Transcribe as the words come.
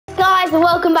guys, and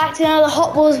welcome back to another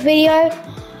Hot Wheels video.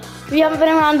 We haven't been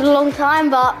around in a long time,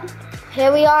 but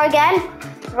here we are again,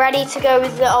 ready to go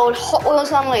with the old Hot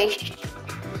Wheels Unleashed.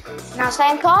 Now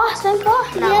same car? No,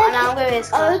 yeah. Now I'm going with this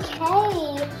car.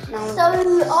 Okay, No. So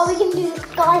are we going to do the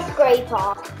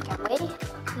skyscraper? Can we?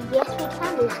 Yes, we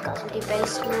can do skyscraper. We do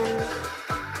basement.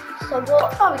 So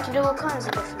what? Oh, we can do all kinds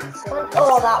of different things.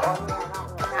 Oh, that one, yeah, that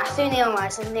one. Nah, let's do neon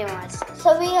lights, So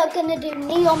we are going to do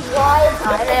neon lights.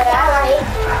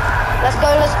 Let's go,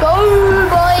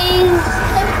 boys.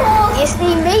 You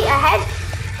see me ahead?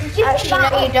 Actually,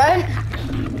 no, you don't.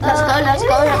 Let's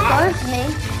go.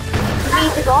 Me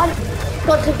to God.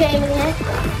 Got the game in here.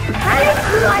 And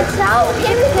lights out.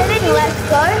 Kidding, let's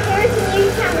go. Here is a new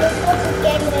camera for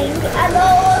gaming. And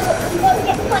we're going to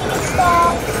get playing a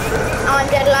start. I'm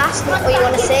dead last, what you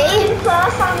want to see?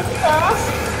 I'm first.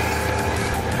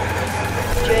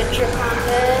 Judge here.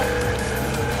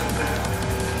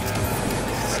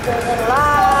 Still the So,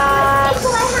 last.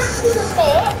 people I have to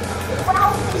admit,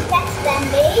 Ralph is better than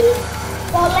me.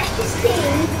 Well, let's just see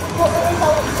what the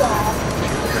results are.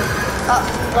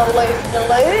 The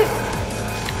loop.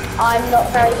 I'm not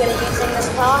very good at using this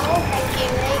car. Thank you,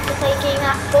 mate, for taking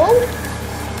that ball.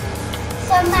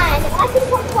 So, man, I think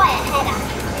I'm quite ahead,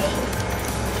 actually.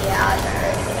 Yeah, I know.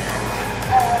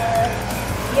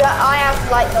 I have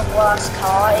like the worst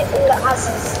car. All it has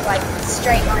is like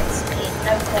straight line speed,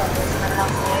 no corners, no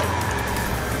nothing.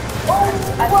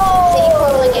 I can see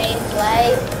from the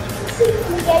gameplay.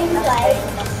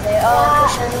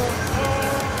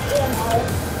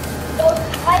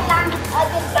 I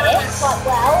did that quite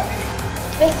well.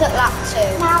 Fifth at lap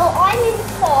 2. Now I'm in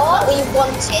first. What we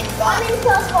wanted, but I'm in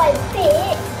first by a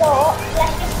bit, but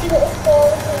let's just see what the score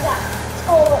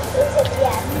is at the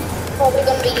end. probably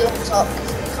going to be you on top because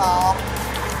of the car.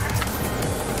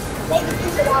 Maybe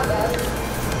keep it out though.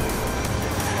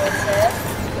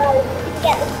 So we can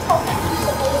get the top piece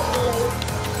of the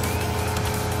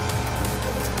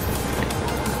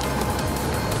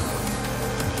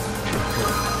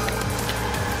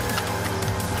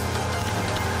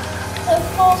So of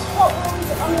course Hot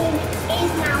Wheels Unleashed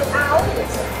is now out.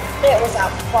 It was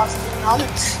out for past 2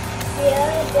 months.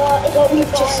 Yeah, but We've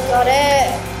just got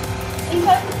it. We've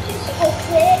only just got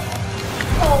it.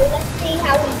 So let's see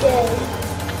how we do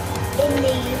in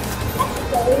the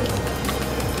episode.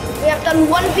 We have done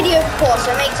one video before,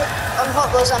 so make it on Hot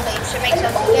Wheels Unleashed, so make sure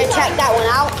to go check that one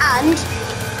out, and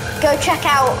go check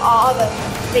out our other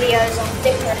videos on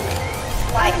different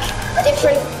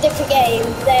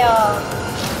games. They are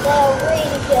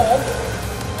really good.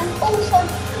 And also,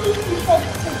 please be sure to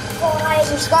subscribe.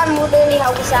 Subscribing would really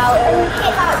help us out. And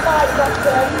hit that like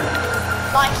button.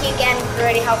 Like you again would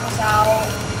really help us out.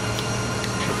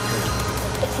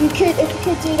 If you could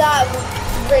do that, it would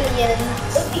be brilliant.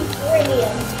 It'd be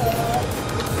brilliant.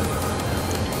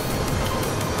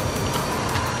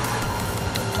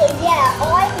 So yeah,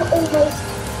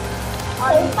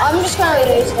 I'm just going to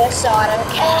lose this, so I don't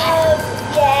care.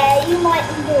 Yeah, you might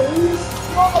lose.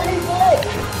 You're going to lose.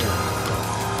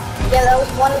 Yeah, there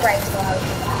was one race where I was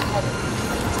ahead.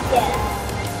 Yeah.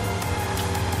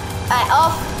 Alright,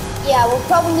 off. Yeah, we're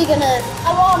probably gonna.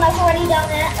 I'm on, I've already done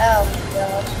it. Oh my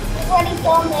god. I've already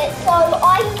done it. So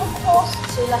I'm of course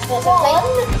So let's go.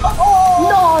 Oh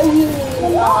No, you.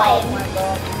 Nine. Oh my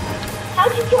god.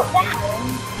 How'd you drop down?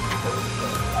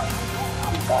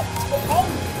 I've got 8,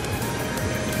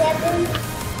 7,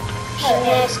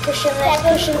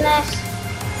 Cushion this.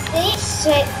 6.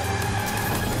 6.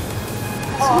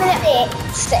 Oh,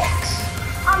 6.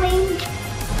 I mean,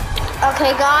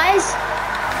 Okay, guys.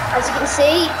 As you can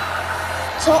see,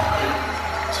 top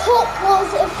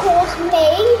was of course me.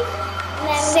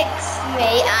 And then 6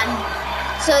 me, and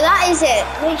so that is it.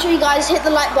 Make sure you guys hit the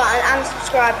like button and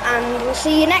subscribe, and we'll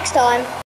see you next time.